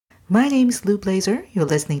My name is Lou Blazer. You're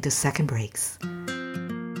listening to Second Breaks,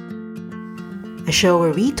 a show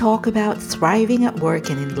where we talk about thriving at work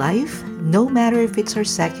and in life, no matter if it's our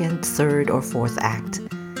second, third, or fourth act.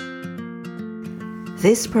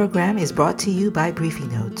 This program is brought to you by Briefing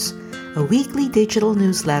Notes, a weekly digital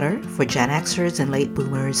newsletter for Gen Xers and late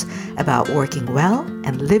boomers about working well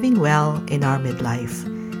and living well in our midlife.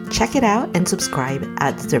 Check it out and subscribe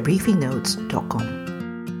at thebriefingnotes.com.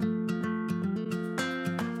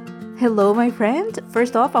 Hello, my friend.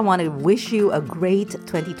 First off, I want to wish you a great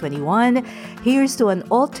 2021. Here's to an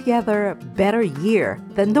altogether better year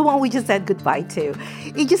than the one we just said goodbye to.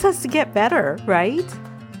 It just has to get better, right?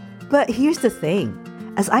 But here's the thing.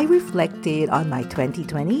 As I reflected on my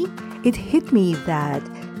 2020, it hit me that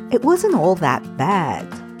it wasn't all that bad.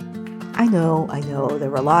 I know, there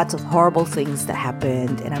were lots of horrible things that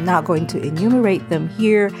happened, and I'm not going to enumerate them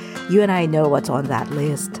here. You and I know what's on that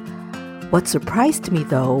list. What surprised me,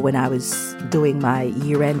 though, when I was doing my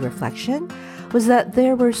year-end reflection was that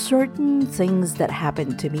there were certain things that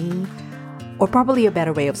happened to me, or probably a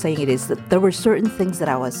better way of saying it is that there were certain things that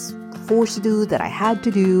I was forced to do, that I had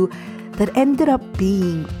to do, that ended up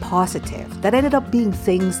being positive, that ended up being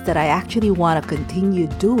things that I actually want to continue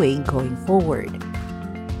doing going forward.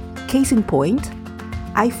 Case in point,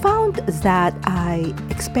 I found that I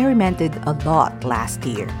experimented a lot last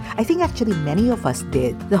year. I think actually many of us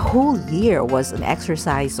did. The whole year was an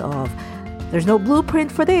exercise of, there's no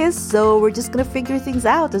blueprint for this, so we're just going to figure things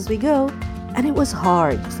out as we go. And it was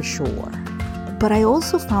hard for sure. But I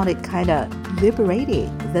also found it kind of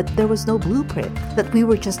liberating that there was no blueprint, that we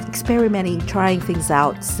were just experimenting, trying things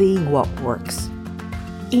out, seeing what works.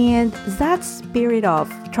 And that spirit of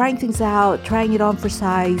trying things out, trying it on for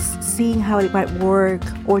size, seeing how it might work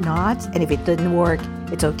or not, and if it didn't work,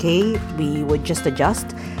 it's okay, we would just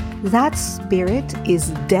adjust. That spirit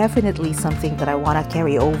is definitely something that I want to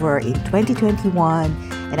carry over in 2021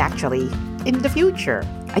 and actually in the future.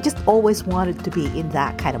 I just always wanted to be in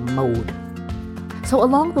that kind of mode. So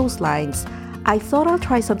along those lines, I thought I'll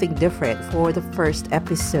try something different for the first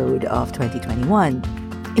episode of 2021.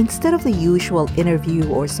 Instead of the usual interview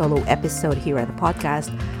or solo episode here at the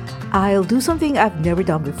podcast, I'll do something I've never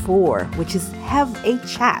done before, which is have a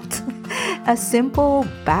chat. A simple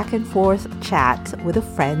back and forth chat with a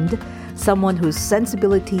friend, someone whose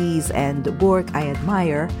sensibilities and work I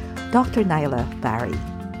admire, Dr. Nyla Barry.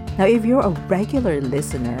 Now, if you're a regular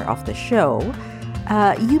listener of the show,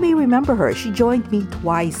 you may remember her. She joined me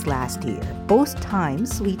twice last year. Both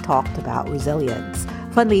times we talked about resilience.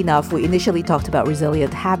 Funnily enough, we initially talked about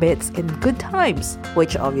resilient habits in good times,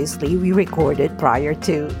 which obviously we recorded prior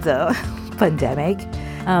to the pandemic.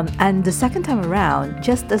 And the second time around,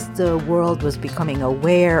 just as the world was becoming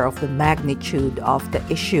aware of the magnitude of the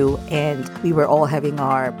issue and we were all having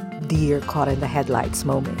our deer caught in the headlights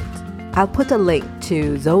moment. I'll put a link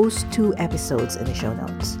to those two episodes in the show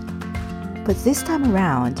notes. But this time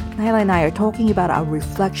around, Nyla and I are talking about our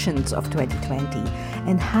reflections of 2020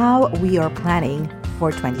 and how we are planning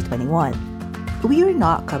for 2021. We are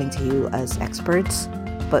not coming to you as experts,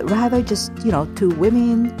 but rather just, two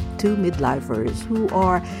women, two midlifers who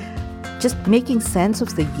are just making sense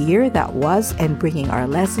of the year that was and bringing our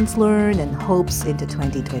lessons learned and hopes into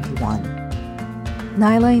 2021.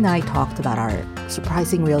 Nyla and I talked about our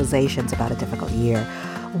surprising realizations about a difficult year.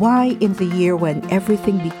 Why in the year when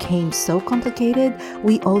everything became so complicated,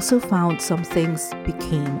 we also found some things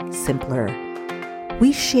became simpler.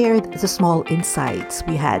 We shared the small insights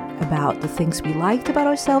we had about the things we liked about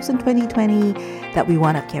ourselves in 2020 that we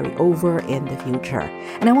want to carry over in the future.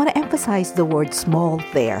 And I want to emphasize the word small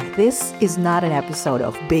there. This is not an episode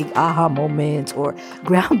of big aha moments or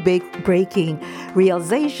groundbreaking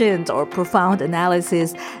realizations or profound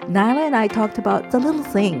analysis. Nyla and I talked about the little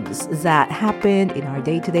things that happened in our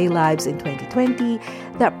day-to-day lives in 2020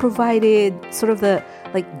 that provided sort of the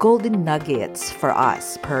golden nuggets for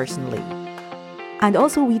us personally. And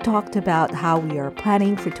also we talked about how we are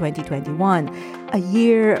planning for 2021, a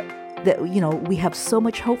year that, we have so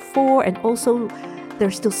much hope for, and also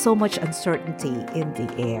there's still so much uncertainty in the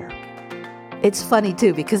air. It's funny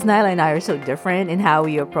too, because Nyla and I are so different in how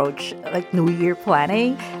we approach New Year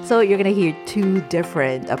planning. So you're going to hear two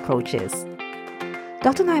different approaches.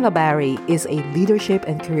 Dr. Nyla Barry is a leadership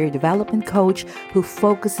and career development coach who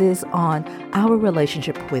focuses on our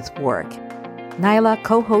relationship with work. Nyla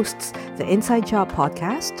co-hosts the Inside Job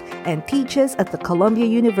podcast and teaches at the Columbia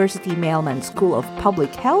University Mailman School of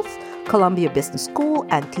Public Health, Columbia Business School,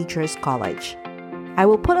 and Teachers College. I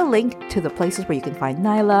will put a link to the places where you can find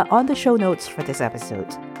Nyla on the show notes for this episode.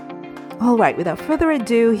 All right, without further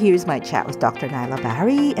ado, here's my chat with Dr. Nyla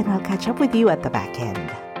Barry, and I'll catch up with you at the back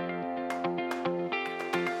end.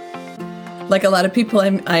 Like a lot of people,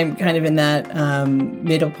 I'm kind of in that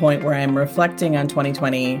middle point where I'm reflecting on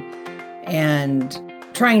 2020 and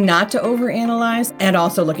trying not to overanalyze and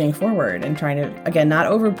also looking forward and trying to, again, not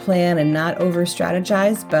overplan and not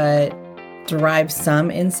over-strategize, but derive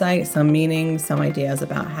some insight, some meaning, some ideas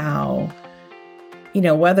about how,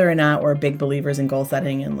 whether or not we're big believers in goal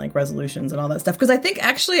setting and like resolutions and all that stuff. Because I think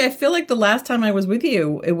actually, I feel like the last time I was with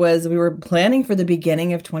you, we were planning for the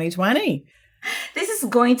beginning of 2020. This is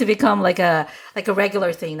going to become like a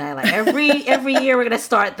regular thing now. Like every year we're gonna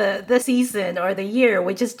start the season or the year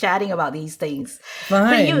with just chatting about these things.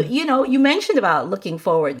 Fine. But you mentioned about looking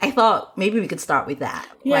forward. I thought maybe we could start with that.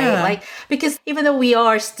 Yeah. Right? Like, because even though we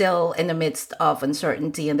are still in the midst of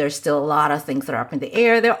uncertainty and there's still a lot of things that are up in the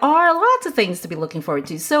air, there are lots of things to be looking forward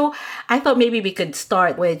to. So I thought maybe we could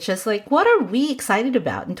start with just like, what are we excited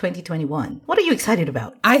about in 2021? What are you excited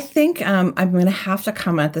about? I think I'm going to have to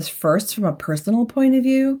come at this first from a personal point of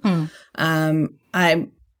view. I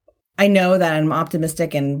know that I'm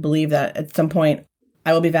optimistic and believe that at some point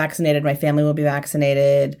I will be vaccinated. My family will be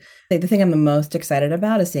vaccinated. The thing I'm the most excited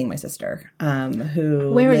about is seeing my sister.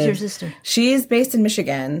 Where is your sister? She's based in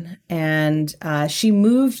Michigan, and she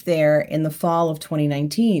moved there in the fall of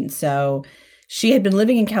 2019. So she had been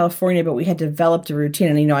living in California, but we had developed a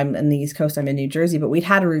routine. And, I'm in the East Coast, I'm in New Jersey, but we'd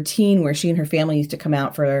had a routine where she and her family used to come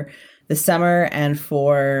out for the summer and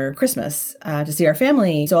for Christmas to see our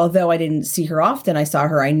family. So although I didn't see her often,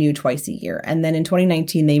 I knew twice a year. And then in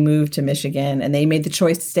 2019, they moved to Michigan and they made the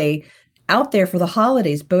choice to stay out there for the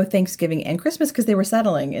holidays, both Thanksgiving and Christmas, because they were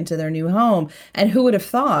settling into their new home. And who would have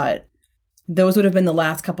thought those would have been the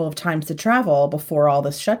last couple of times to travel before all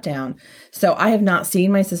this shutdown. So I have not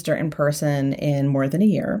seen my sister in person in more than a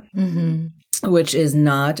year. Mm-hmm. Which is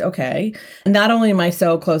not okay. Not only am I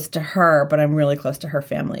so close to her, but I'm really close to her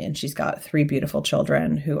family. And she's got 3 beautiful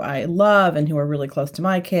children who I love and who are really close to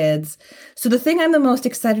my kids. So the thing I'm the most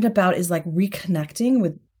excited about is like reconnecting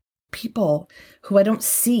with people who I don't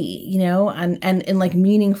see, and in like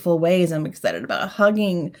meaningful ways. I'm excited about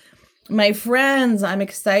hugging my friends. I'm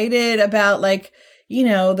excited about like,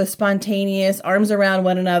 the spontaneous arms around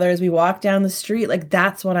one another as we walk down the street. Like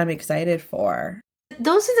that's what I'm excited for.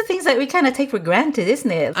 Those are the things that we kind of take for granted, isn't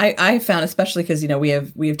it? I found, especially because, we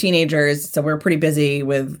have teenagers, so we're pretty busy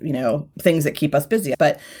with, things that keep us busy.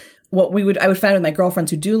 But I would find with my girlfriends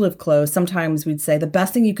who do live close, sometimes we'd say the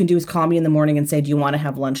best thing you can do is call me in the morning and say, do you want to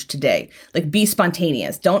have lunch today? Like be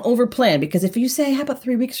spontaneous. Don't overplan, because if you say, how about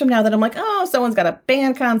 3 weeks from now, then I'm like, oh, someone's got a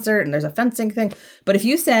band concert and there's a fencing thing. But if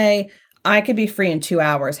you say, I could be free in 2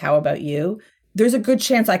 hours, how about you? There's a good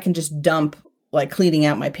chance I can just dump like cleaning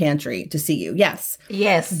out my pantry to see you. Yes.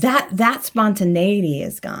 That spontaneity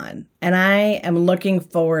is gone. And I am looking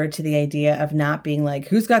forward to the idea of not being like,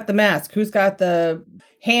 who's got the mask? Who's got the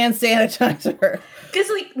hand sanitizer? Because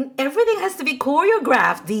like everything has to be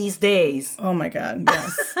choreographed these days. Oh my God.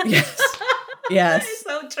 Yes. Yes. That is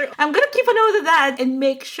so true. I'm going to keep a note of that and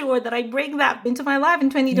make sure that I bring that into my life in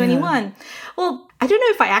 2021. Yeah. Well, I don't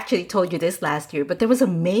know if I actually told you this last year, but there was a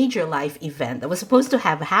major life event that was supposed to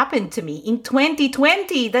have happened to me in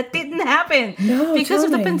 2020 that didn't happen because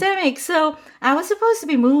of the pandemic. So I was supposed to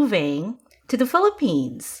be moving to the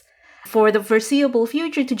Philippines for the foreseeable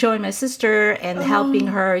future to join my sister and helping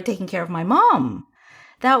her taking care of my mom.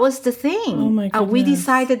 That was the thing. Oh my goodness. We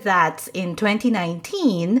decided that in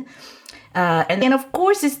 2019. And then, of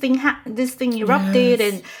course, this thing erupted,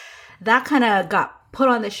 and that kind of got put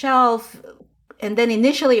on the shelf. And then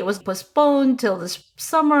initially it was postponed till this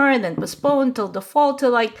summer, and then postponed till the fall,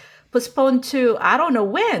 till like postponed to I don't know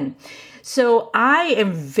when. So I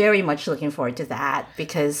am very much looking forward to that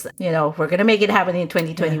because, we're going to make it happen in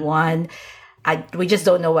 2021. We just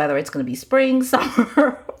don't know whether it's going to be spring,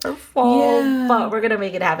 summer, or fall, but we're going to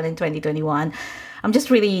make it happen in 2021. I'm just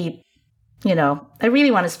really... I really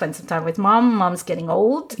want to spend some time with mom. Mom's getting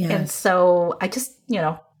old. Yes. And so I just,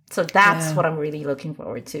 so that's what I'm really looking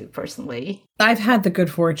forward to personally. I've had the good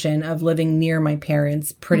fortune of living near my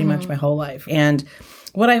parents pretty much my whole life. And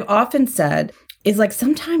what I've often said is like,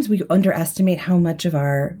 sometimes we underestimate how much of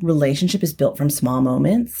our relationship is built from small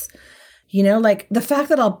moments. Like the fact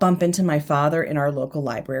that I'll bump into my father in our local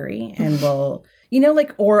library and we'll...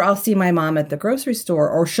 or I'll see my mom at the grocery store,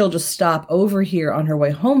 or she'll just stop over here on her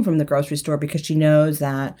way home from the grocery store because she knows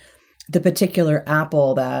that the particular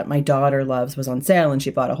apple that my daughter loves was on sale and she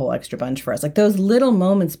bought a whole extra bunch for us. Like those little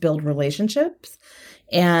moments build relationships.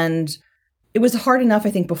 And it was hard enough,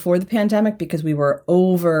 I think, before the pandemic because we were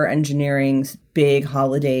over engineering big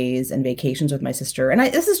holidays and vacations with my sister. And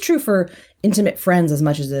this is true for intimate friends as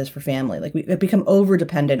much as it is for family. Like we've become over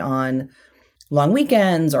dependent on long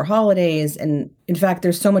weekends or holidays. And in fact,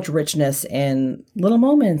 there's so much richness in little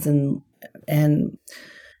moments and and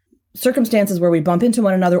circumstances where we bump into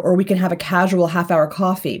one another, or we can have a casual half-hour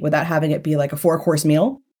coffee without having it be like a 4-course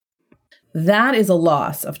meal. That is a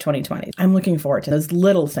loss of 2020. I'm looking forward to those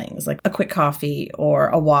little things like a quick coffee or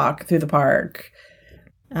a walk through the park.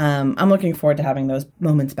 I'm looking forward to having those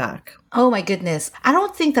moments back. Oh my goodness. I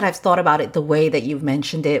don't think that I've thought about it the way that you've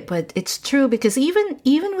mentioned it, but it's true because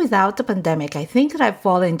even without the pandemic, I think that I've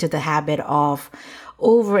fallen into the habit of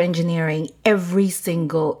over-engineering every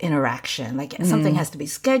single interaction. Like something has to be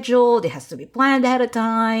scheduled, it has to be planned ahead of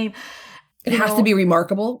time. It has to be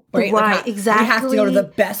remarkable, right? Right, exactly. You have to go to the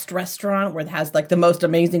best restaurant where it has like the most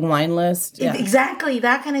amazing wine list. Yeah. Exactly,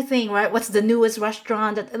 that kind of thing, right? What's the newest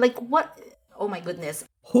restaurant? What? Oh my goodness.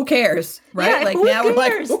 Who cares, right? Yeah, like who now cares? We're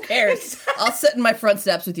like, who cares? I'll sit in my front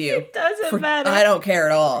steps with you. It doesn't matter. I don't care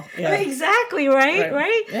at all. Yeah. Exactly, right?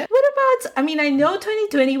 Yeah. What about, I know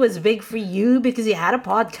 2020 was big for you because you had a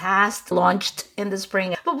podcast launched in the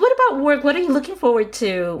spring. But what about work? What are you looking forward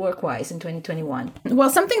to work-wise in 2021?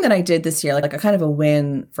 Well, something that I did this year, like a kind of a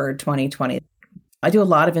win for 2020. I do a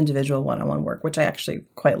lot of individual one-on-one work, which I actually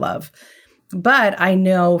quite love. But I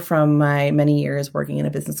know from my many years working in a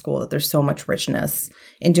business school that there's so much richness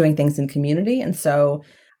in doing things in community. And so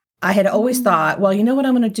I had always thought, well, you know what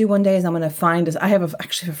I'm going to do one day is I'm going to find I have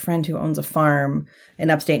actually a friend who owns a farm in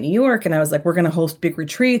upstate New York. And I was like, we're going to host big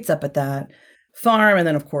retreats up at that farm. And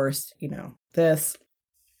then, of course, this.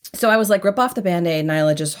 So I was like, rip off the Band-Aid,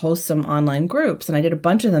 Nyla, just host some online groups. And I did a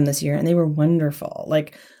bunch of them this year and they were wonderful.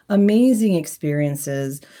 Like amazing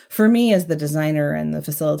experiences for me as the designer and the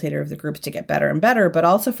facilitator of the groups to get better and better, but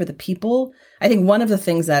also for the people. I think one of the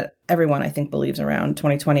things that everyone I think believes around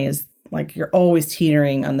 2020 is like you're always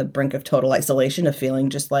teetering on the brink of total isolation, of feeling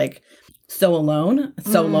just like so alone,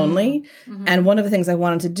 so lonely. Mm-hmm. And one of the things I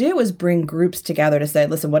wanted to do was bring groups together to say,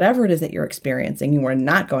 listen, whatever it is that you're experiencing, you are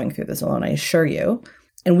not going through this alone, I assure you.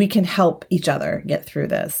 And we can help each other get through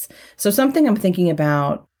this. So something I'm thinking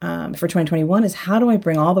about for 2021 is how do I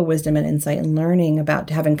bring all the wisdom and insight and learning about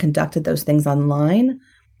having conducted those things online?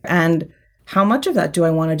 And how much of that do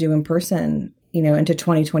I want to do in person, into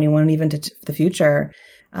 2021 and even to the future?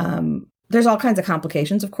 There's all kinds of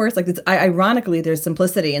complications, of course. Like ironically, there's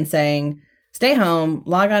simplicity in saying, stay home,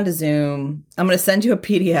 log on to Zoom. I'm going to send you a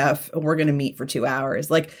PDF and we're going to meet for 2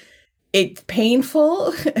 hours. Like, it's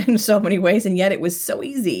painful in so many ways, and yet it was so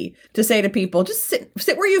easy to say to people, just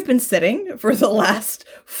sit where you've been sitting for the last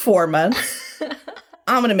 4 months.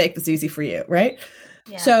 I'm going to make this easy for you, right?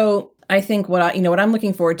 Yeah. So I think what I'm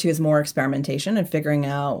looking forward to is more experimentation and figuring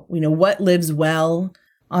out, what lives well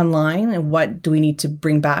online and what do we need to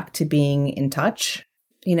bring back to being in touch.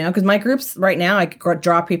 Because my groups right now, I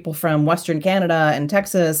draw people from Western Canada and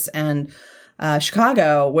Texas and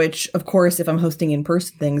Chicago, which, of course, if I'm hosting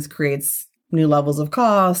in-person things, creates new levels of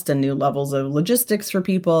cost and new levels of logistics for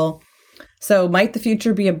people. So might the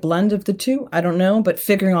future be a blend of the two? I don't know, but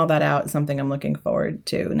figuring all that out is something I'm looking forward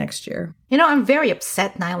to next year. I'm very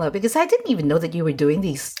upset, Nyla, because I didn't even know that you were doing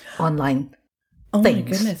these online things. My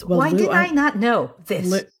goodness. Well, why did I not know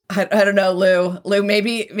this? I don't know, Lou,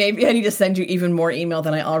 maybe I need to send you even more email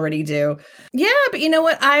than I already do. Yeah, but you know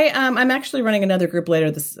what? I'm actually running another group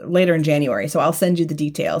later in January, so I'll send you the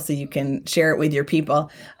details so you can share it with your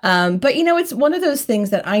people. But it's one of those things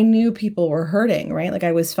that I knew people were hurting, right? Like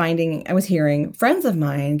I was hearing friends of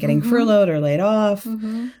mine getting furloughed or laid off,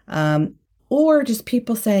 or just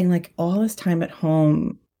people saying like all this time at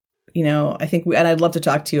home. I think and I'd love to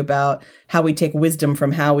talk to you about how we take wisdom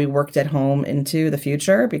from how we worked at home into the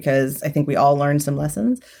future, because I think we all learned some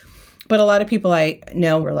lessons. But a lot of people I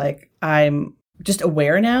know were like, I'm just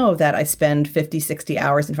aware now that I spend 50, 60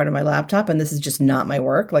 hours in front of my laptop and this is just not my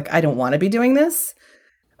work. Like, I don't want to be doing this.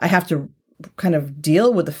 I have to kind of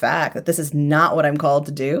deal with the fact that this is not what I'm called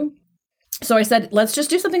to do. So I said, let's just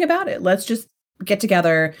do something about it. Let's just get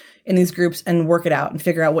together in these groups and work it out and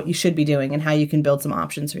figure out what you should be doing and how you can build some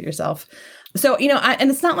options for yourself. So, and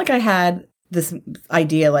it's not like I had this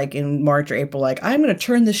idea like in March or April, like I'm going to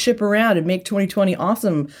turn this ship around and make 2020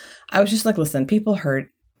 awesome. I was just like, listen, people hurt.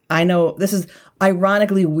 I know this is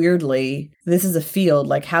ironically, weirdly, this is a field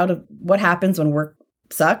like what happens when work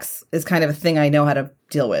sucks is kind of a thing I know how to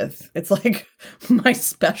deal with. It's like my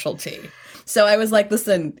specialty. So I was like,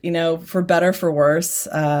 listen, for better, for worse,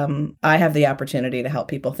 I have the opportunity to help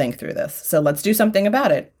people think through this. So let's do something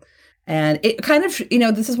about it. And it kind of,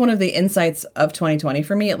 this is one of the insights of 2020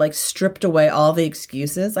 for me. It like stripped away all the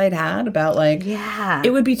excuses I'd had about like,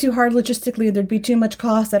 it would be too hard logistically. There'd be too much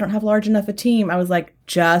cost. I don't have large enough a team. I was like,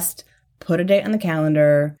 just put a date on the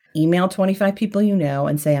calendar, email 25 people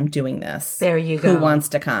and say, I'm doing this. There you go. Who wants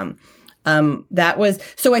to come?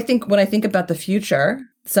 So I think when I think about the future,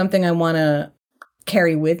 something I want to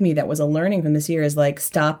carry with me that was a learning from this year is like,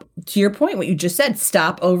 stop, to your point, what you just said,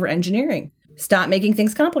 stop over engineering. Stop making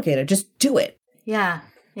things complicated. Just do it. Yeah.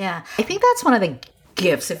 Yeah. I think that's one of the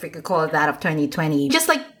gifts, if we could call it that, of 2020. Just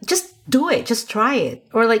do it. Just try it.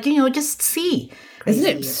 Or just see. Isn't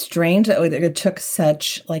it strange that it took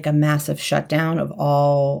such like a massive shutdown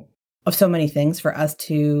of so many things for us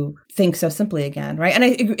to think so simply again, right? And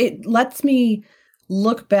it lets me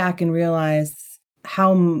look back and realize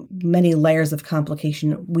how many layers of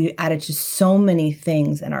complication we added to so many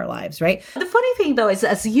things in our lives, right? The funny thing, though, is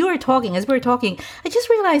as we were talking, I just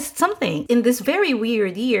realized something. In this very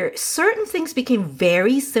weird year, certain things became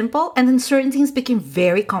very simple, and then certain things became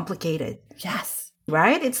very complicated. Yes.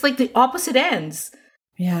 Right? It's like the opposite ends.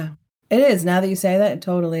 Yeah, it is. Now that you say that, it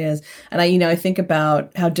totally is. And I think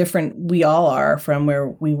about how different we all are from where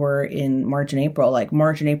we were in March and April. Like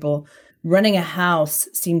March and April, running a house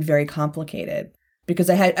seemed very complicated, because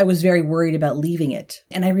I was very worried about leaving it.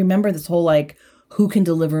 And I remember this whole like, who can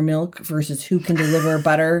deliver milk versus who can deliver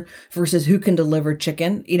butter versus who can deliver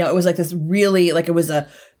chicken. It was like this really, like it was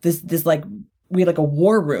this like, we had like a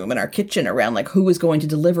war room in our kitchen around like who was going to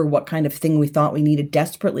deliver what kind of thing we thought we needed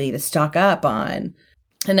desperately to stock up on.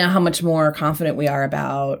 And now how much more confident we are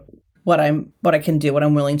about what I can do, what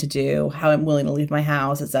I'm willing to do, how I'm willing to leave my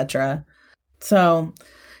house, etc. So,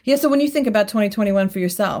 yeah. So when you think about 2021 for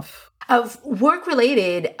yourself, of work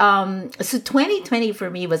related, so 2020 for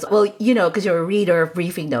me was, because you're a reader of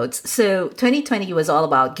briefing notes. So 2020 was all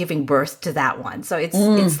about giving birth to that one. So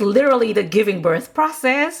it's literally the giving birth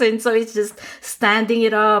process. And so it's just standing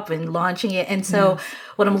it up and launching it. And so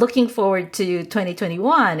what I'm looking forward to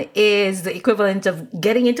 2021 is the equivalent of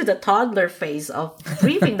getting into the toddler phase of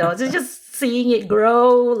briefing notes. It's just seeing it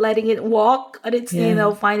grow, letting it walk on its,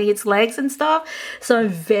 finding its legs and stuff. So I'm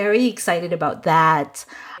very excited about that.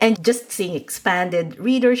 And just seeing expanded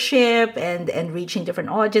readership and reaching different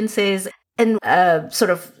audiences. And sort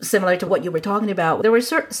of similar to what you were talking about, there were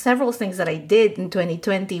several things that I did in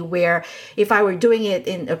 2020 where if I were doing it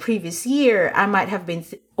in a previous year, I might have been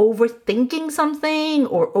overthinking something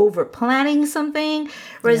or over planning something.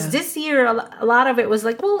 Whereas this year, a lot of it was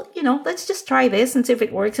like, well, let's just try this and see if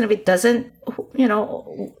it works. And if it doesn't,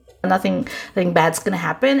 nothing bad's going to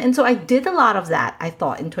happen. And so I did a lot of that, I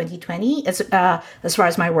thought, in 2020, as far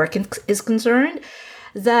as my work is concerned,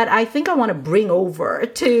 that I think I want to bring over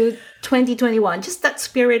to 2021. Just that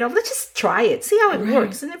spirit of, let's just try it, see how it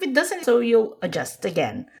works. And if it doesn't, so you'll adjust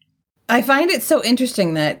again. I find it so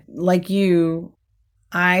interesting that, like you,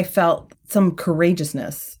 I felt some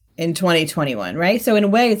courageousness in 2021, right? So in a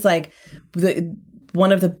way, it's like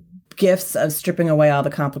one of the gifts of stripping away all the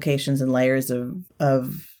complications and layers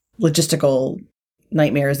of logistical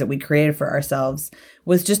nightmares that we created for ourselves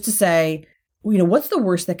was just to say, what's the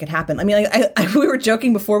worst that could happen? I mean, we were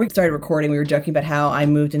joking before we started recording. We were joking about how I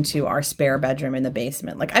moved into our spare bedroom in the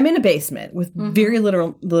basement. Like, I'm in a basement with very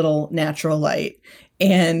little natural light,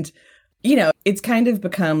 and it's kind of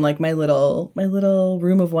become like my little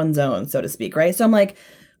room of one's own, so to speak, right? So I'm like,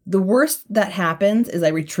 the worst that happens is I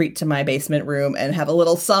retreat to my basement room and have a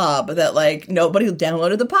little sob that like nobody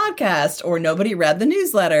downloaded the podcast, or nobody read the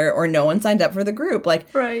newsletter, or no one signed up for the group. Like,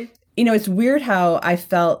 right. It's weird how I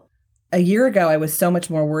felt a year ago. I was so much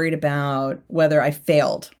more worried about whether I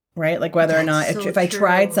failed, right? Like whether or not, if I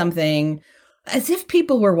tried something, as if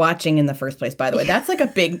people were watching in the first place, by the way. That's like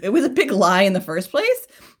it was a big lie in the first place.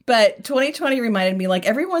 But 2020 reminded me, like,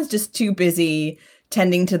 everyone's just too busy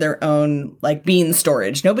tending to their own, like, bean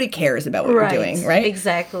storage. Nobody cares about what we're doing, right?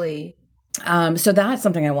 Exactly. So that's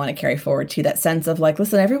something I want to carry forward to, that sense of like,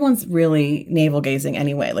 listen, everyone's really navel gazing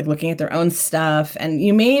anyway, like looking at their own stuff, and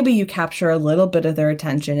maybe you capture a little bit of their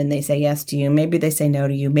attention and they say yes to you. Maybe they say no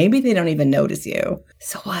to you. Maybe they don't even notice you.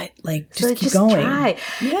 So what? Like, just keep going. Try.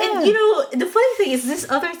 Yeah. And the funny thing is this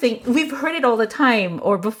other thing, we've heard it all the time,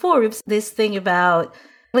 or before, this thing about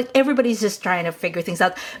like everybody's just trying to figure things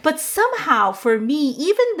out. But somehow for me,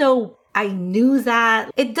 even though I knew that,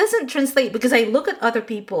 it doesn't translate, because I look at other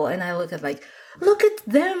people and I look at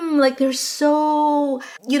them, like they're so,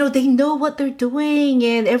 they know what they're doing,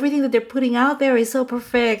 and everything that they're putting out there is so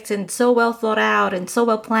perfect and so well thought out and so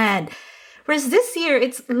well planned. Whereas this year,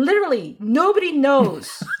 it's literally nobody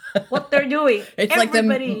knows what they're doing. It's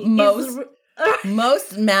everybody like the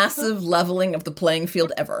most massive leveling of the playing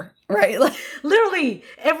field ever, right? Like, literally,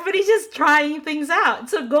 everybody's just trying things out.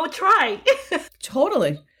 So go try.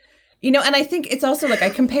 Totally. And I think it's also like I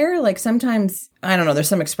compare, like sometimes, I don't know, there's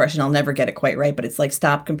some expression, I'll never get it quite right, but it's like,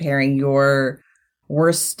 stop comparing your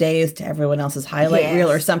worst days to everyone else's highlight reel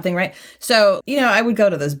or something, right? So, I would go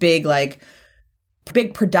to those big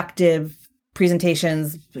productive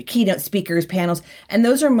presentations, keynote speakers, panels. And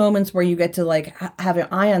those are moments where you get to like have an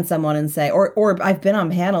eye on someone and say, or I've been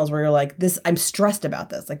on panels where you're like, this, I'm stressed about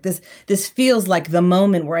this. Like this feels like the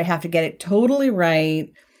moment where I have to get it totally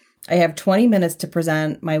right. I have 20 minutes to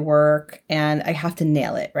present my work and I have to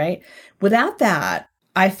nail it, right? Without that,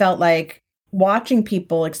 I felt like watching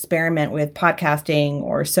people experiment with podcasting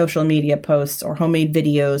or social media posts or homemade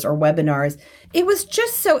videos or webinars, it was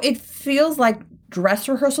just so, it feels like dress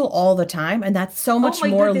rehearsal all the time. And that's so much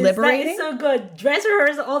more liberating. That is so good. Dress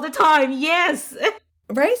rehearsal all the time. Yes.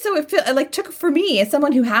 Right. So it feel like took for me as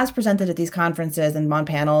someone who has presented at these conferences and on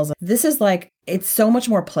panels, this is like, it's so much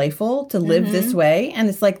more playful to live this way. And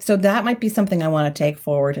it's like, so that might be something I want to take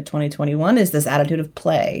forward to 2021 is this attitude of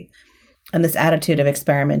play and this attitude of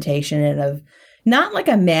experimentation and of not like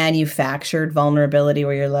a manufactured vulnerability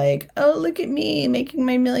where you're like, oh, look at me making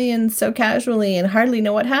my millions so casually and hardly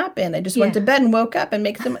know what happened. I just went to bed and woke up and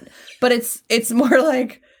make them. But it's more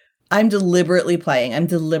like I'm deliberately playing. I'm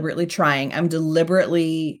deliberately trying. I'm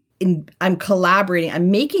collaborating.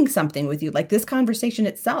 I'm making something with you, like this conversation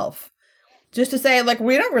itself. Just to say, like,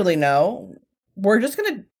 we don't really know. We're just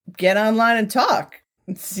going to get online and talk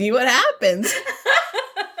and see what happens.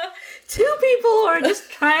 Two people who are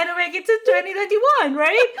just trying to make it to 2021,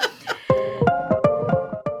 right?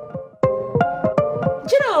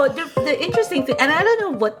 You know, the interesting thing, and I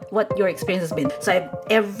don't know what your experience has been. So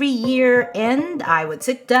every year end, I would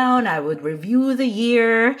sit down, I would review the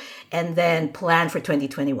year, and then plan for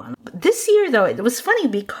 2021. This year, though, it was funny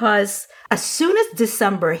because as soon as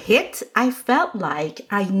December hit, I felt like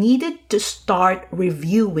I needed to start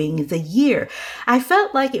reviewing the year. I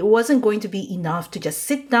felt like it wasn't going to be enough to just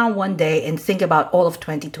sit down one day and think about all of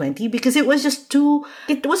 2020 because it was too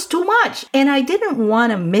much. And I didn't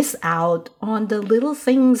want to miss out on the little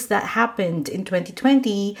things that happened in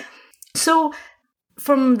 2020. So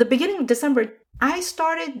from the beginning of December, I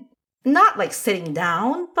started not like sitting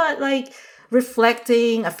down, but like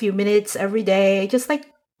reflecting a few minutes every day, just like,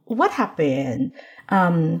 what happened?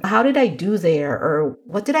 How did I do there? Or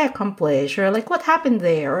what did I accomplish? Or like, what happened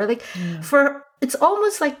there? Or like, it's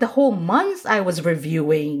almost like the whole month I was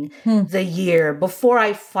reviewing the year before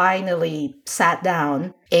I finally sat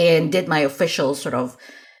down and did my official sort of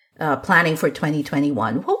planning for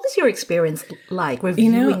 2021. What was your experience like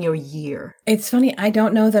reviewing your year? It's funny. I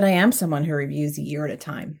don't know that I am someone who reviews a year at a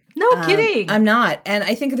time. No kidding. I'm not. And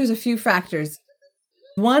I think there's a few factors.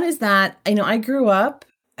 One is that, I grew up,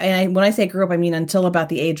 and when I say grew up, I mean until about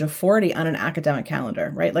the age of 40 on an academic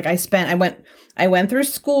calendar, right? Like I went through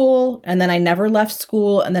school and then I never left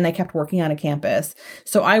school and then I kept working on a campus.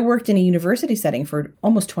 So I worked in a university setting for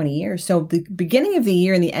almost 20 years. So the beginning of the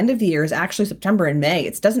year and the end of the year is actually September and May.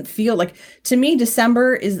 It doesn't feel like, to me,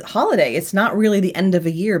 December is holiday. It's not really the end of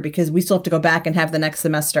a year because we still have to go back and have the next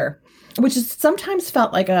semester, which is sometimes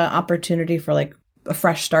felt like an opportunity for like a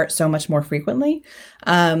fresh start so much more frequently.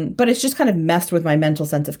 But it's just kind of messed with my mental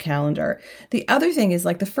sense of calendar. The other thing is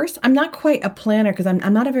like I'm not quite a planner because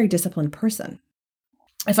I'm not a very disciplined person.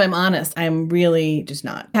 If I'm honest, I'm really just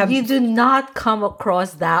not. You do not come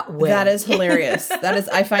across that way. That is hilarious.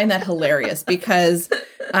 I find that hilarious because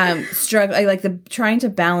I like trying to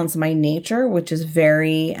balance my nature, which is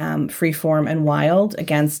very freeform and wild,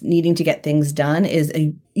 against needing to get things done is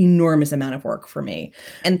an enormous amount of work for me.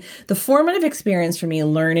 And the formative experience for me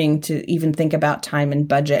learning to even think about time and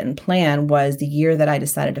budget and plan was the year that I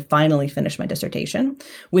decided to finally finish my dissertation,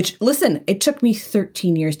 which, listen, it took me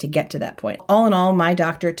 13 years to get to that point. All in all, my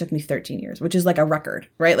doctorate took me 13 years, which is like a record,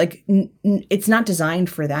 right? Like it's not designed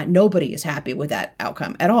for that. Nobody is happy with that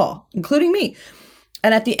outcome at all, including me.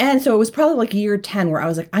 And at the end, so it was probably like year 10 where I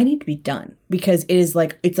was like, I need to be done because it's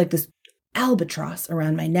like this albatross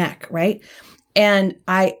around my neck, right? And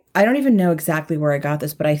I don't even know exactly where I got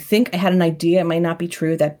this, but I think I had an idea, it might not be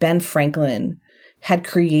true, that Ben Franklin had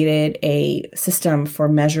created a system for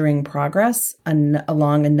measuring progress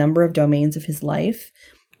along a number of domains of his life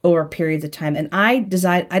over periods of time. And I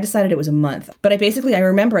decided it was a month. But I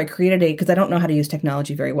remember I created because I don't know how to use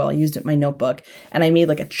technology very well. I used it in my notebook and I made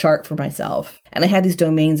like a chart for myself. And I had these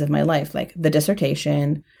domains of my life, like the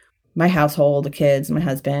dissertation, my household, the kids, my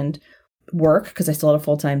husband, work, because I still had a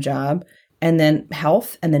full-time job, and then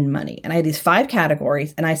health, and then money. And I had these 5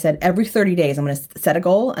 categories. And I said, every 30 days, I'm going to set a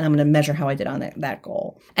goal and I'm going to measure how I did on that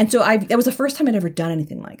goal. And so that was the first time I'd ever done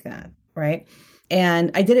anything like that, right? And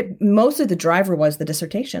I did it, mostly the driver was the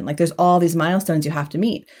dissertation. Like there's all these milestones you have to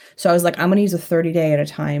meet. So I was like, I'm going to use a 30-day at a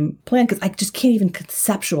time plan because I just can't even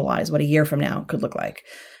conceptualize what a year from now could look like.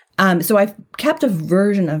 So I've kept a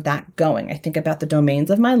version of that going. I think about the domains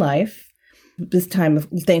of my life. This time,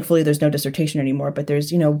 thankfully, there's no dissertation anymore, but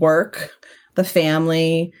there's, work, the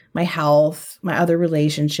family, my health, my other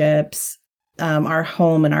relationships, our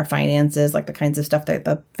home and our finances, like the kinds of stuff that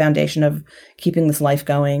the foundation of keeping this life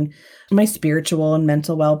going, my spiritual and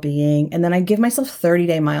mental well-being. And then I give myself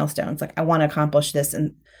 30-day milestones. Like I want to accomplish this.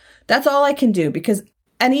 And that's all I can do because,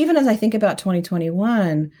 and even as I think about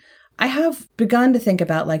 2021, I have begun to think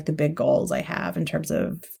about like the big goals I have in terms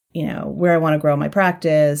of, you know, where I want to grow my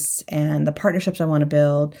practice and the partnerships I want to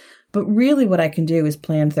build. But really what I can do is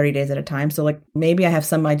plan 30 days at a time. So like maybe I have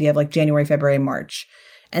some idea of like January, February, March.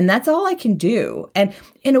 And that's all I can do. And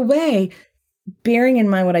in a way, bearing in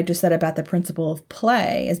mind what I just said about the principle of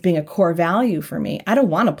play as being a core value for me, I don't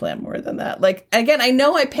want to plan more than that. Like, again, I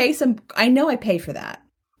know I pay for that,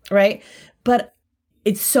 right? But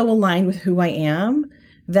it's so aligned with who I am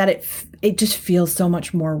that it just feels so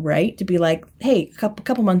much more right to be like, hey, a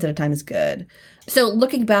couple months at a time is good. So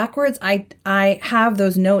looking backwards, I have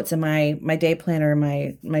those notes in my day planner,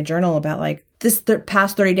 my journal about like the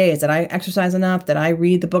past 30 days. Did I exercise enough? Did I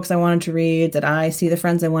read the books I wanted to read? Did I see the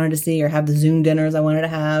friends I wanted to see or have the Zoom dinners I wanted to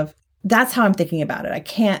have? That's how I'm thinking about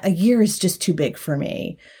it. A year is just too big for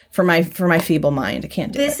me, for my feeble mind. I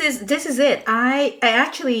can't do this. This is it. I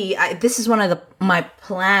actually, this is one of my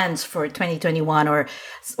plans for 2021 or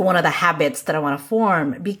one of the habits that I want to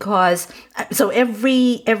form because, so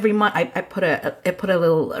every month I put a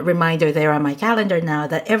little reminder there on my calendar now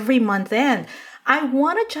that every month end, I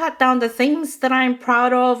want to jot down the things that I'm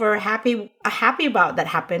proud of or happy about that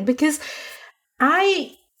happened because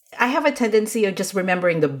I have a tendency of just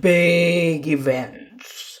remembering the big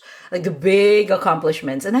events, like the big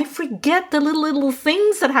accomplishments, and I forget the little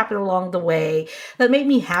things that happen along the way that make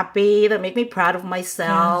me happy, that make me proud of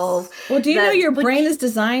myself. Yes. Well, do you know your brain is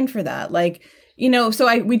designed for that? Like, you know, so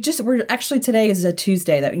we're actually, today is a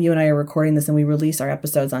Tuesday that you and I are recording this and we release our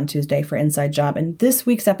episodes on Tuesday for Inside Job. And this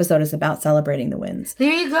week's episode is about celebrating the wins.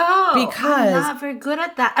 There you go. Because I'm not very good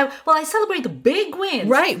at that. I celebrate the big wins.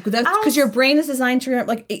 Right. That's because your brain is designed to,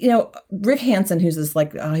 like, you know, Rick Hansen, who's this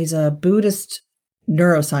like, he's a Buddhist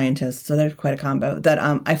neuroscientist, so there's quite a combo that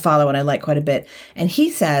I follow and I like quite a bit. And he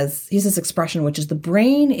has this expression, which is the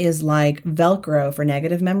brain is like Velcro for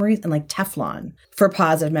negative memories and like Teflon for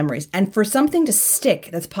positive memories. And for something to stick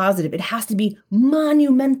that's positive, it has to be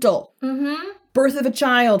monumental. Mm-hmm. Birth of a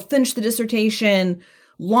child, finish the dissertation,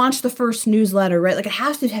 launch the first newsletter, right? Like it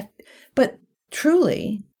has to have, but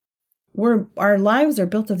truly, our lives are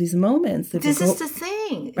built of these moments. This is the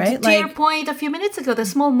thing, right? To your point a few minutes ago, the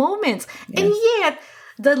small moments. Yes. And yet,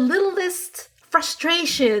 the littlest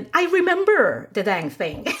frustration, I remember the dang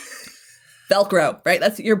thing. Velcro, right?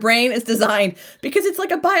 That's your brain is designed because it's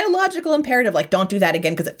like a biological imperative. Like, don't do that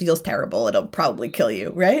again because it feels terrible. It'll probably kill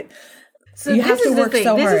you, right? So you have to work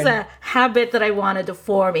so hard. This is a habit that I wanted to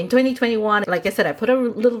form in 2021. Like I said, I put a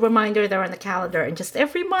little reminder there on the calendar, and just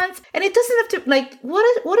every month. And it doesn't have to like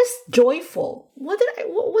what is joyful? What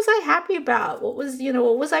was I happy about? What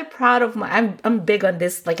was I proud of? I'm big on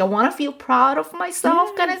this. Like I want to feel proud of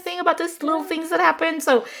myself, kind of thing about this little things that happen.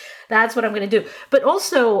 So that's what I'm going to do. But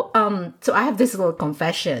also, so I have this little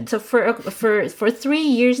confession. So for 3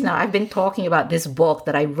 years now, I've been talking about this book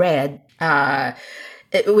that I read.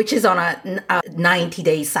 Which is on a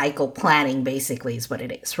 90-day cycle planning, basically, is what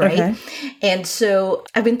it is, right? Okay. And so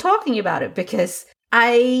I've been talking about it because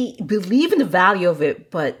I believe in the value of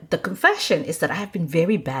it, but the confession is that I have been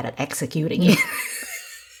very bad at executing it.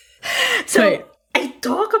 So right. I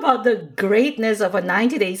talk about the greatness of a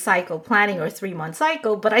 90-day cycle planning or 3-month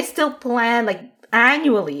cycle, but I still plan like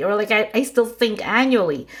annually, or like I still think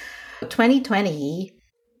annually. 2020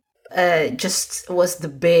 just was the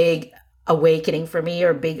big awakening for me,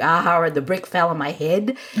 or big aha, or the brick fell on my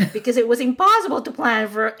head, because it was impossible to plan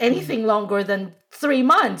for anything longer than 3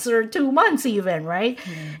 months or 2 months even, right?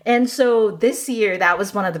 And so this year, that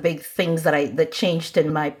was one of the big things that changed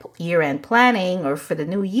in my year-end planning, or for the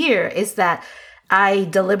new year, is that I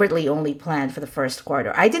deliberately only planned for the first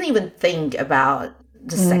quarter. I didn't even think about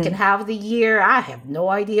the second half of the year. I have no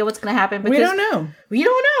idea what's going to happen. Because we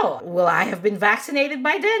don't know. Will I have been vaccinated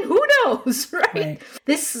by then? Who knows, right?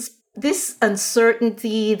 This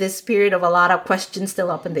uncertainty, this period of a lot of questions still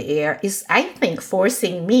up in the air, is, I think,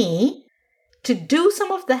 forcing me to do some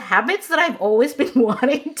of the habits that I've always been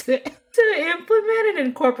wanting to implement and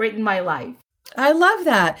incorporate in my life. I love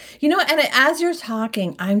that. You know, and as you're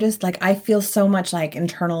talking, I'm just like, I feel so much like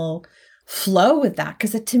internal flow with that,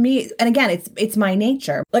 because to me, and again, it's my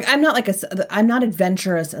nature. Like I'm not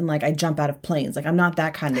adventurous and like I jump out of planes. Like I'm not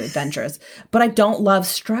that kind of adventurous, but I don't love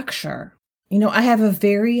structure. You know, I have a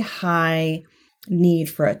very high need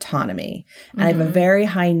for autonomy, and I have a very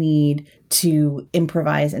high need to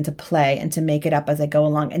improvise and to play and to make it up as I go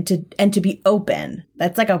along and to be open.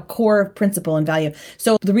 That's like a core principle and value.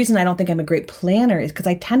 So the reason I don't think I'm a great planner is because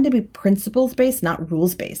I tend to be principles based, not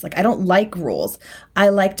rules based. Like I don't like rules. I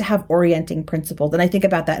like to have orienting principles. And I think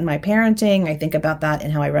about that in my parenting. I think about that in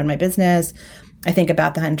how I run my business. I think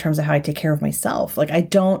about that in terms of how I take care of myself. Like I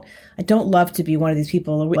don't love to be one of these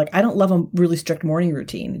people. Like I don't love a really strict morning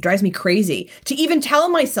routine. It drives me crazy to even tell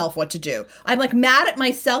myself what to do. I'm like mad at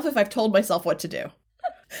myself if I've told myself what to do.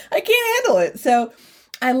 I can't handle it. So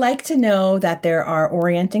I like to know that there are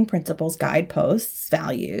orienting principles, guideposts,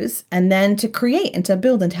 values, and then to create and to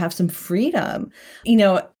build and to have some freedom. You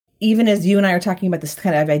know, even as you and I are talking about this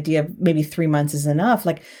kind of idea of maybe 3 months is enough,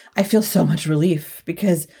 like I feel so much relief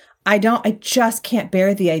because I just can't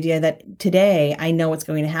bear the idea that today I know what's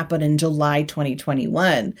going to happen in July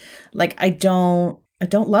 2021. Like I don't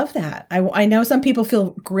love that. I know some people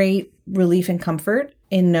feel great relief and comfort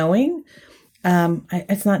in knowing.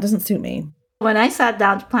 It doesn't suit me. When I sat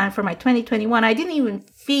down to plan for my 2021, I didn't even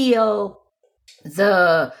feel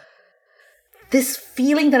this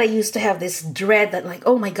feeling that I used to have, this dread that like,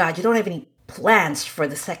 oh my God, you don't have any plans for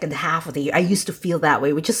the second half of the year. I used to feel that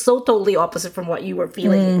way, which is so totally opposite from what you were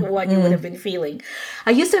feeling, what you would have been feeling.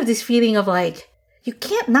 I used to have this feeling of like, you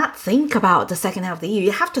can't not think about the second half of the year.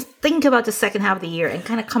 You have to think about the second half of the year and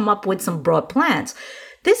kind of come up with some broad plans.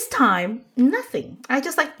 This time, nothing. I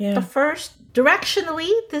just the first,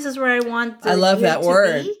 directionally, this is where I want the I love year that to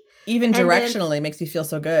word. be. Even directionally makes me feel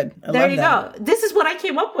so good. There you go. This is what I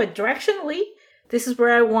came up with. Directionally, this is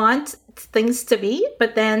where I want things to be.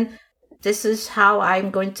 But then this is how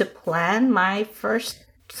I'm going to plan my first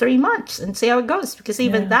 3 months and see how it goes. Because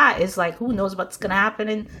even that is like, who knows what's going to happen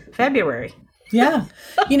in February. Yeah.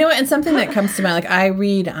 You know, and something that comes to mind, like I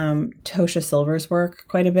read Tosha Silver's work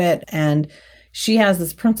quite a bit. And she has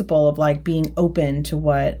this principle of like being open to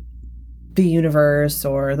what the universe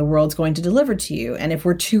or the world's going to deliver to you. And if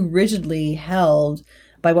we're too rigidly held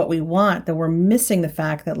by what we want, then we're missing the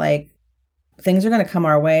fact that like things are going to come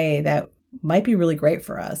our way that might be really great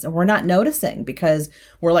for us. And we're not noticing because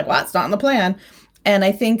we're like, well, it's not in the plan. And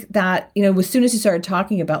I think that, you know, as soon as you started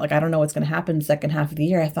talking about like, I don't know what's going to happen in the second half of the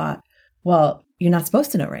year, I thought, well, you're not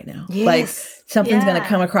supposed to know right now. Yes. Like something's going to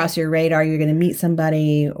come across your radar. You're going to meet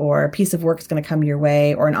somebody or a piece of work is going to come your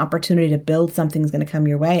way or an opportunity to build something is going to come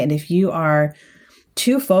your way. And if you are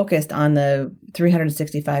too focused on the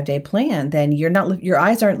 365-day plan, then your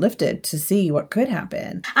eyes aren't lifted to see what could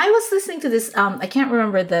happen. I was listening to this. I can't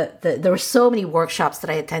remember there were so many workshops that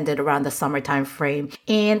I attended around the summertime frame.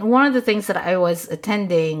 And one of the things that I was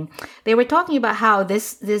attending, they were talking about how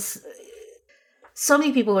so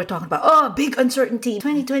many people were talking about, oh, big uncertainty,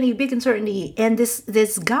 2020, big uncertainty. And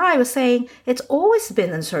this guy was saying, it's always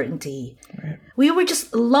been uncertainty. Right. We were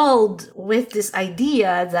just lulled with this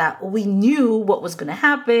idea that we knew what was going to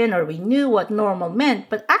happen or we knew what normal meant.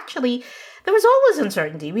 But actually, there was always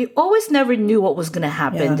uncertainty. We always never knew what was going to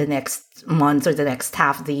happen the next month or the next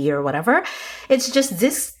half of the year or whatever. It's just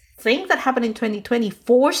this thing that happened in 2020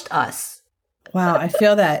 forced us. Wow, I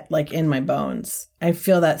feel that like in my bones. I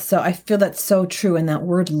feel that so true. And that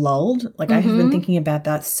word lulled, like I have been thinking about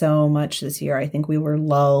that so much this year. I think we were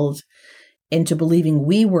lulled into believing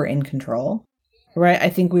we were in control, right? I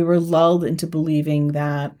think we were lulled into believing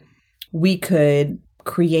that we could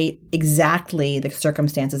create exactly the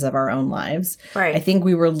circumstances of our own lives. Right. I think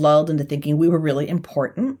we were lulled into thinking we were really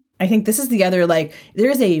important. I think this is the other, like,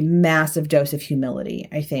 there's a massive dose of humility,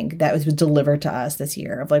 I think, that was delivered to us this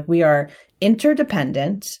year of like, we are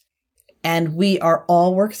interdependent and we are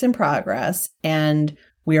all works in progress and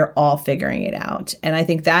we are all figuring it out. And I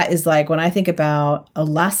think that is like, when I think about a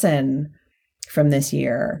lesson from this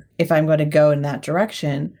year, if I'm going to go in that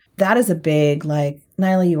direction, that is a big, like,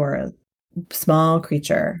 Nyla, you are a small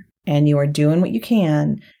creature and you are doing what you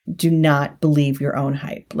can. Do not believe your own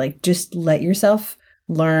hype. Like, just let yourself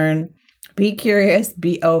learn, be curious,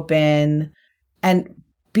 be open, and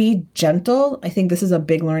be gentle. I think this is a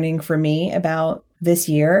big learning for me about this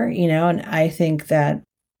year, you know, and I think that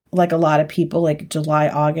like a lot of people, like July,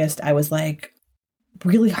 August, I was like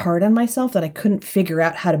really hard on myself that I couldn't figure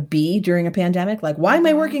out how to be during a pandemic. Like, why am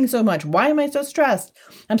I working so much? Why am I so stressed?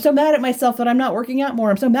 I'm so mad at myself that I'm not working out more.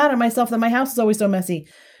 I'm so mad at myself that my house is always so messy.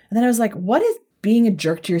 And then I was like, what is being a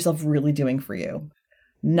jerk to yourself really doing for you?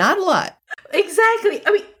 Not a lot. Exactly.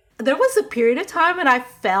 I mean, there was a period of time when I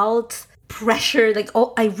felt pressure. Like,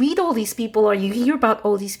 oh, I read all these people, or you hear about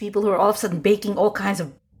all these people who are all of a sudden baking all kinds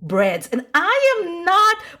of breads, and I am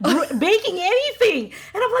not baking anything.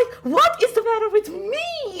 And I'm like, what is the matter with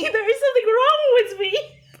me? There is something wrong with me.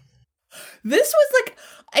 This was like,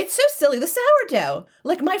 It's so silly. The sourdough.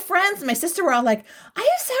 Like my friends and my sister were all like, I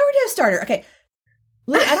have sourdough starter. Okay.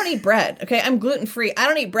 I don't eat bread. Okay. I'm gluten free. I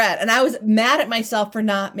don't eat bread. And I was mad at myself for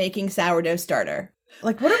not making sourdough starter.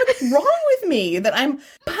 Like, what's wrong with me that I'm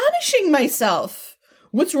punishing myself?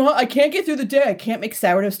 What's wrong? I can't get through the day. I can't make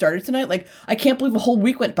sourdough starter tonight. Like, I can't believe a whole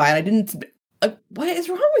week went by and I didn't. What is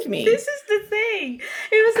wrong with me? This is the thing.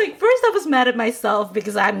 It was like, first I was mad at myself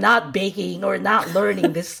because I'm not baking or not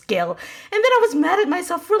learning this skill. And then I was mad at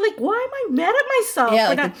myself for like, why am I mad at myself? Yeah,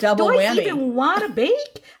 like the double whammy. Do I even want to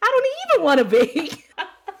bake? I don't even want to bake.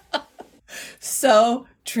 So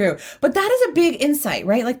true. But that is a big insight,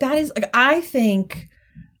 right? Like that is, like, I think,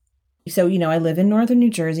 so, I live in northern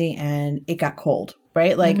New Jersey and it got cold,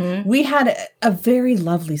 right? Like we had a very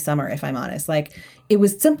lovely summer, if I'm honest. Like it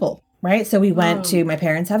was simple. Right. So we went to, my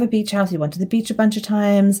parents have a beach house. We went to the beach a bunch of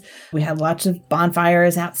times. We had lots of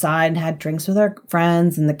bonfires outside and had drinks with our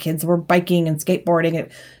friends, and the kids were biking and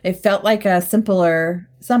skateboarding. It felt like a simpler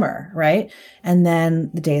summer. Right. And then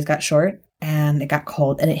the days got short and it got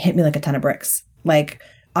cold and it hit me like a ton of bricks. Like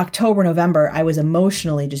October, November, I was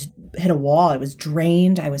emotionally just hit a wall. I was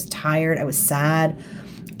drained. I was tired. I was sad.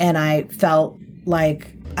 And I felt like,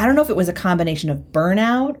 I don't know if it was a combination of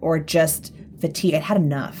burnout or just fatigue. I'd had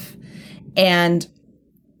enough. And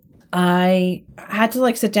I had to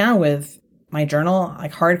like sit down with my journal,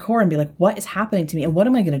 like hardcore, and be like, what is happening to me? And what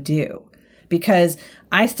am I going to do? Because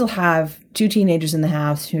I still have 2 teenagers in the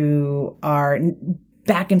house who are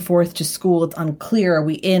back and forth to school. It's unclear. Are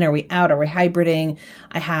we in? Are we out? Are we hybriding?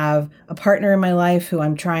 I have a partner in my life who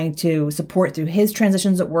I'm trying to support through his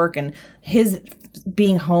transitions at work and his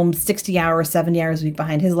being home 60 hours, 70 hours a week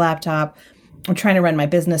behind his laptop. I'm trying to run my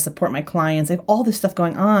business, support my clients. I have all this stuff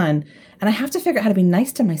going on. And I have to figure out how to be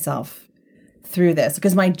nice to myself through this,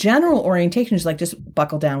 because my general orientation is like, just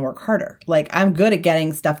buckle down, work harder. Like I'm good at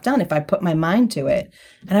getting stuff done if I put my mind to it.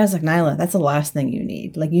 And I was like, Nyla, that's the last thing you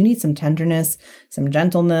need. Like you need some tenderness, some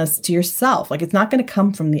gentleness to yourself. Like it's not going to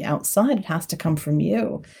come from the outside. It has to come from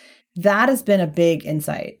you. That has been a big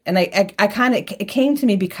insight. And I kind of, it came to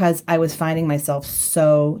me because I was finding myself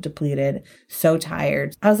so depleted, so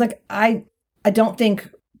tired. I was like, I don't think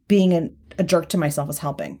being a jerk to myself is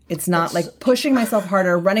helping. It's not like pushing myself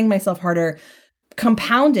harder, running myself harder,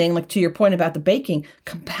 compounding, like to your point about the baking,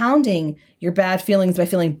 compounding your bad feelings by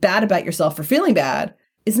feeling bad about yourself for feeling bad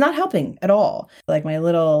is not helping at all. Like my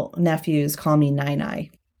little nephews call me Nai.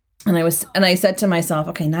 And I said to myself,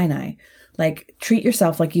 okay, Nai, like treat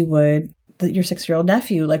yourself like you would your 6-year-old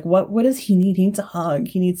nephew. Like what does he need? He needs a hug.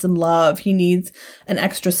 He needs some love. He needs an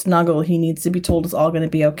extra snuggle. He needs to be told it's all going to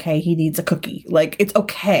be okay. He needs a cookie. Like it's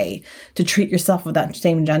okay to treat yourself with that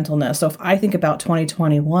same gentleness. So if I think about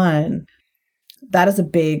 2021, that is a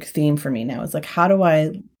big theme for me now. It's like, how do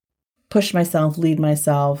I push myself, lead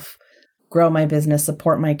myself, grow my business,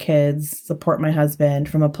 support my kids, support my husband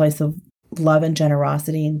from a place of love and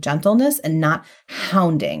generosity and gentleness and not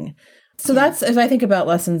hounding. So that's, if I think about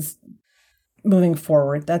lessons moving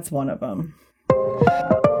forward, that's one of them.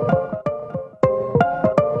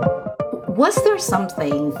 Was there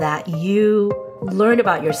something that you learned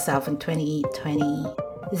about yourself in 2020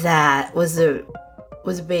 that was a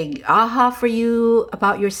big aha for you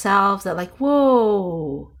about yourself, that like,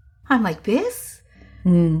 whoa, I'm like this?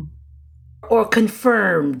 Or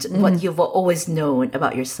confirmed what you've always known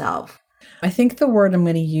about yourself? I think the word I'm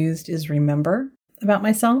going to use is remember about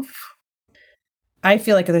myself. I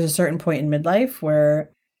feel like there's a certain point in midlife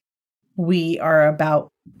where we are about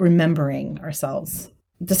remembering ourselves,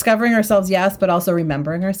 discovering ourselves, yes, but also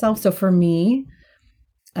remembering ourselves. So for me,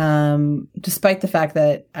 despite the fact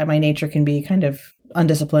that my nature can be kind of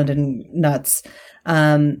undisciplined and nuts,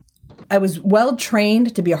 I was well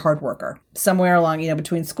trained to be a hard worker. Somewhere along,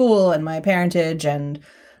 between school and my parentage and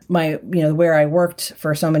my, where I worked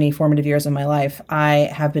for so many formative years of my life, I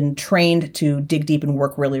have been trained to dig deep and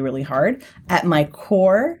work really, really hard. At my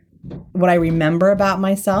core, what I remember about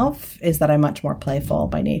myself is that I'm much more playful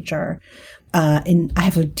by nature. And I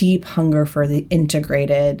have a deep hunger for the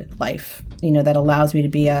integrated life, that allows me to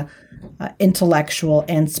be a intellectual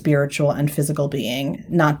and spiritual and physical being,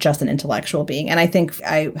 not just an intellectual being. And I think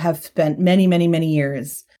I have spent many, many, many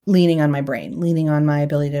years leaning on my brain, leaning on my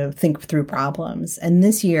ability to think through problems. And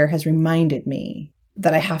this year has reminded me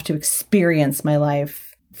that I have to experience my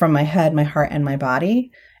life from my head, my heart, and my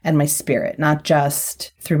body, and my spirit, not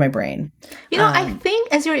just through my brain. I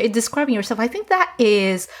think as you're describing yourself, I think that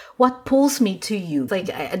is what pulls me to you. Like,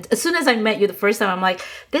 as soon as I met you the first time, I'm like,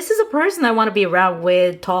 this is a person I want to be around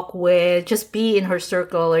with, talk with, just be in her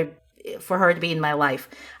circle or for her to be in my life.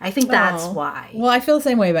 I think that's why. Well, I feel the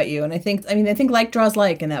same way about you. And I think like draws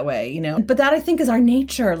like in that way, you know. But that I think is our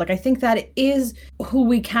nature. Like, I think that is who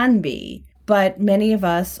we can be. But many of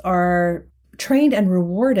us are trained and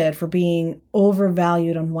rewarded for being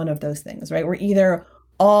overvalued on one of those things, right? We're either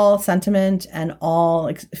all sentiment and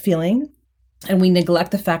all feeling, and we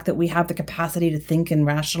neglect the fact that we have the capacity to think and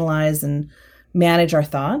rationalize and manage our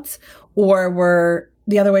thoughts, or we're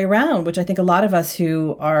the other way around, which I think a lot of us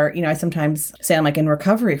who are, you know, I sometimes say I'm like in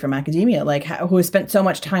recovery from academia, like who have spent so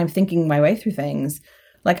much time thinking my way through things.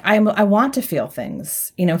 Like I want to feel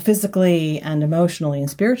things, you know, physically and emotionally and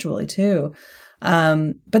spiritually too.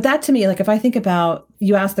 But that to me, like if I think about,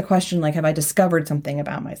 you asked the question, like, have I discovered something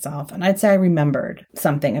about myself? And I'd say I remembered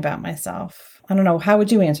something about myself. I don't know. How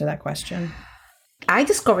would you answer that question? I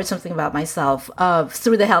discovered something about myself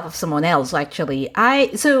through the help of someone else, actually.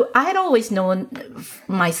 I had always known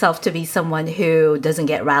myself to be someone who doesn't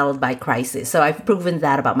get rattled by crisis. So I've proven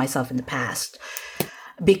that about myself in the past.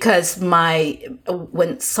 Because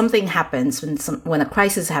when something happens, when a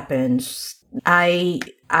crisis happens, I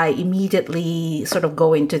immediately sort of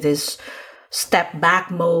go into this step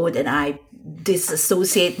back mode, and I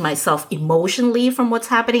disassociate myself emotionally from what's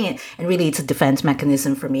happening. And really, it's a defense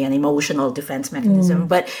mechanism for me, an emotional defense mechanism.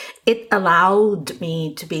 But it allowed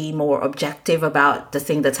me to be more objective about the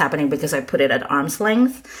thing that's happening because I put it at arm's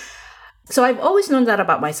length. So I've always known that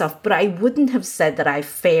about myself, but I wouldn't have said that I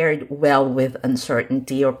fared well with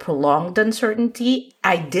uncertainty or prolonged uncertainty.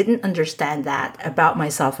 I didn't understand that about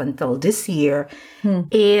myself until this year.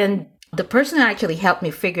 And the person who actually helped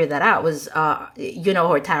me figure that out was, you know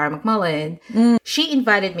her, Tara McMullen. She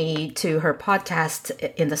invited me to her podcast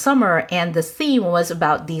in the summer, and the theme was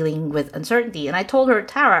about dealing with uncertainty. And I told her,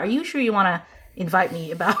 Tara, are you sure you want to invite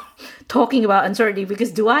me about talking about uncertainty?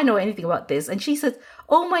 Because do I know anything about this? And she said,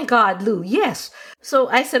 oh my God, Lou, yes. So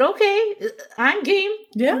I said, okay, I'm game.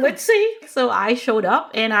 Yeah. Let's see. So I showed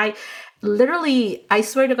up, and I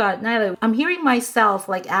swear to God, Nyla, I'm hearing myself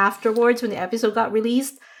like afterwards when the episode got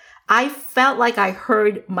released. I felt like I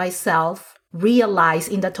heard myself realize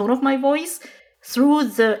in the tone of my voice through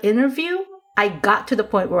the interview. I got to the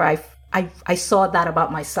point where I saw that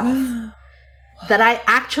about myself, that I'm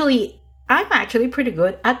actually pretty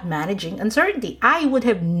good at managing uncertainty. I would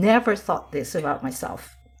have never thought this about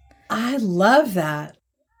myself. I love that.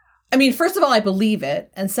 I mean, first of all, I believe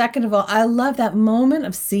it. And second of all, I love that moment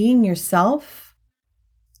of seeing yourself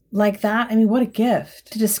like that. I mean, what a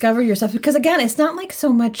gift to discover yourself. Because again, it's not like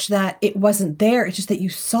so much that it wasn't there. It's just that you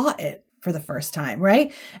saw it for the first time,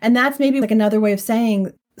 right? And that's maybe like another way of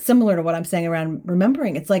saying, similar to what I'm saying around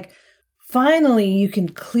remembering. It's like, finally, you can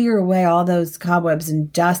clear away all those cobwebs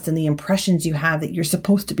and dust and the impressions you have that you're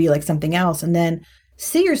supposed to be like something else, and then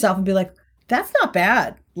see yourself and be like, that's not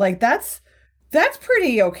bad. Like, that's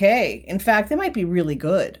pretty okay. In fact, it might be really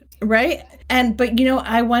good, right? But, you know,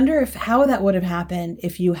 I wonder how that would have happened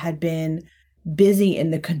if you had been busy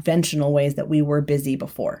in the conventional ways that we were busy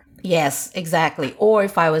before. Yes, exactly. Or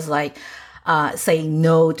if I was like, saying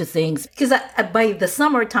no to things, because by the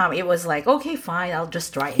summertime it was like, okay, fine, I'll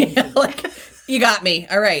just try anything. Yeah, like, you got me.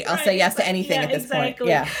 All right, I'll say yes to anything at this point.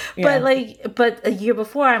 Yeah. But a year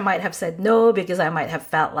before I might have said no because I might have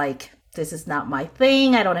felt like this is not my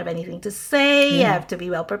thing. I don't have anything to say. I have to be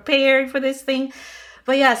well prepared for this thing.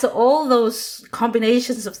 But yeah, so all those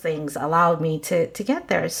combinations of things allowed me to get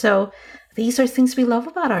there. So these are things we love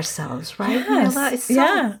about ourselves, right? Yes.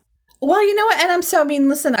 Yeah. Well, you know what? And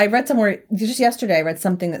listen, I read somewhere just yesterday, I read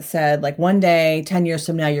something that said, like, one day, 10 years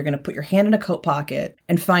from now, you're going to put your hand in a coat pocket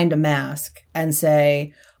and find a mask and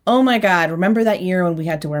say, oh my God, remember that year when we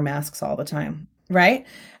had to wear masks all the time, right?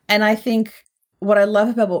 And I think what I love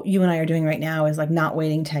about what you and I are doing right now is like not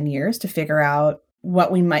waiting 10 years to figure out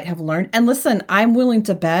what we might have learned. And listen, I'm willing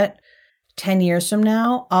to bet 10 years from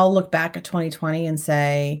now, I'll look back at 2020 and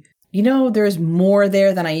say, you know, there's more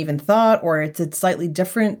there than I even thought, or it's a slightly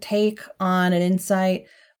different take on an insight,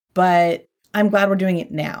 but I'm glad we're doing it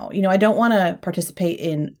now. You know, I don't want to participate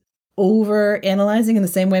in over analyzing in the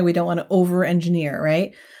same way we don't want to over engineer,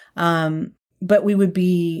 right? But we would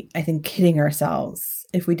be, I think, kidding ourselves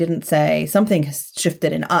if we didn't say something has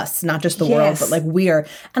shifted in us, not just the world, but like we are.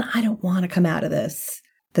 And I don't want to come out of this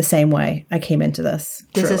the same way I came into this.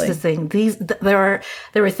 This is the thing. There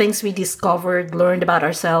are things we discovered, learned about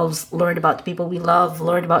ourselves, learned about the people we love,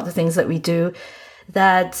 learned about the things that we do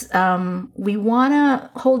that we want to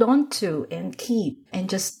hold on to and keep and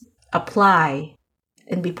just apply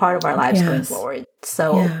and be part of our lives going forward.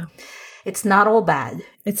 So it's not all bad.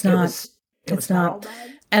 It's not. It's not all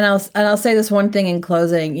bad. And I'll say this one thing in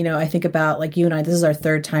closing. You know, I think about like you and I, this is our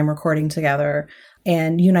third time recording together.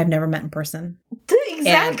 And you and I've never met in person.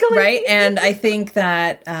 Exactly. And, right? And I think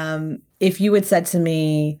that if you had said to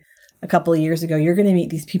me a couple of years ago, you're going to meet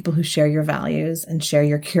these people who share your values and share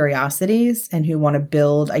your curiosities and who want to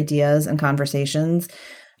build ideas and conversations,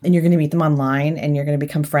 and you're going to meet them online and you're going to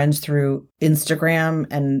become friends through Instagram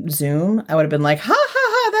and Zoom, I would have been like, ha, ha,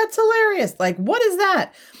 ha, that's hilarious. Like, what is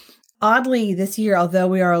that? Oddly, this year, although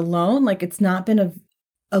we are alone, like it's not been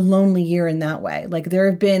a lonely year in that way. Like there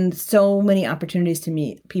have been so many opportunities to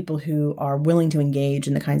meet people who are willing to engage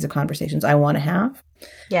in the kinds of conversations I want to have.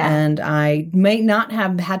 Yeah. And I may not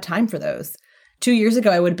have had time for those. 2 years ago,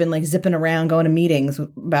 I would have been like zipping around, going to meetings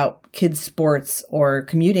about kids' sports or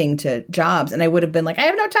commuting to jobs. And I would have been like, I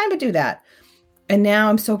have no time to do that. And now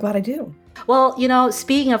I'm so glad I do. Well, you know,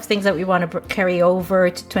 speaking of things that we want to carry over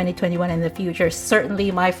to 2021 in the future, certainly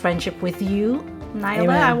my friendship with you, Nyla,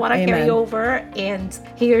 Amen. I want to carry over. And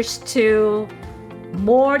here's to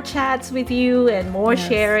more chats with you and more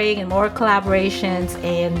sharing and more collaborations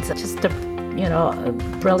and just a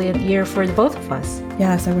brilliant year for the both of us.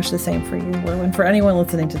 Yes, I wish the same for you, and for anyone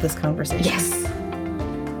listening to this conversation. Yes.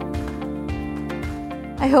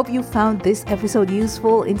 I hope you found this episode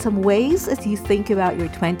useful in some ways as you think about your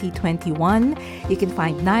 2021. You can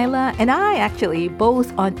find Nyla and I actually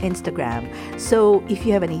both on Instagram. So if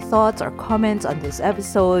you have any thoughts or comments on this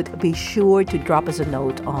episode, be sure to drop us a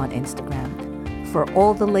note on Instagram. For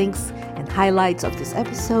all the links and highlights of this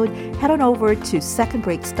episode, head on over to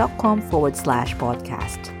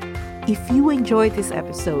secondbreaks.com/podcast. If you enjoyed this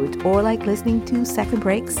episode or like listening to Second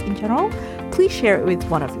Breaks in general, please share it with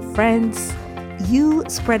one of your friends. You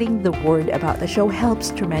spreading the word about the show helps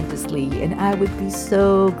tremendously, and I would be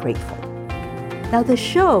so grateful. Now, the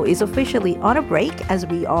show is officially on a break as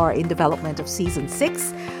we are in development of season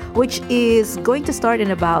 6, which is going to start in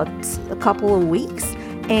about a couple of weeks.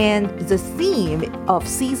 And the theme of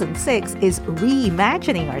season 6 is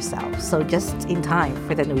reimagining ourselves, so just in time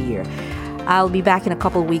for the new year. I'll be back in a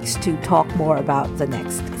couple of weeks to talk more about the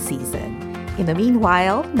next season. In the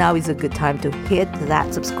meanwhile, now is a good time to hit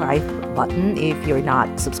that subscribe button if you're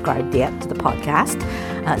not subscribed yet to the podcast,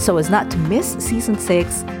 so as not to miss season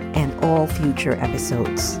 6 and all future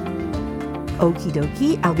episodes. Okie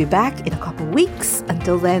dokie, I'll be back in a couple weeks.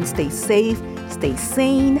 Until then, stay safe, stay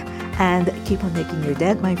sane, and keep on making your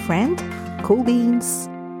dent, my friend. Cool beans.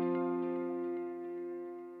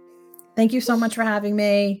 Thank you so much for having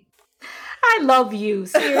me. I love you.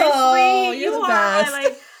 Seriously. Oh, you're the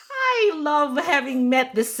best. I love having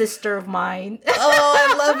met this sister of mine. Oh,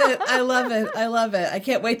 I love it. I love it. I love it. I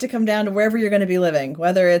can't wait to come down to wherever you're going to be living,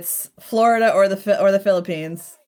 whether it's Florida or the Philippines.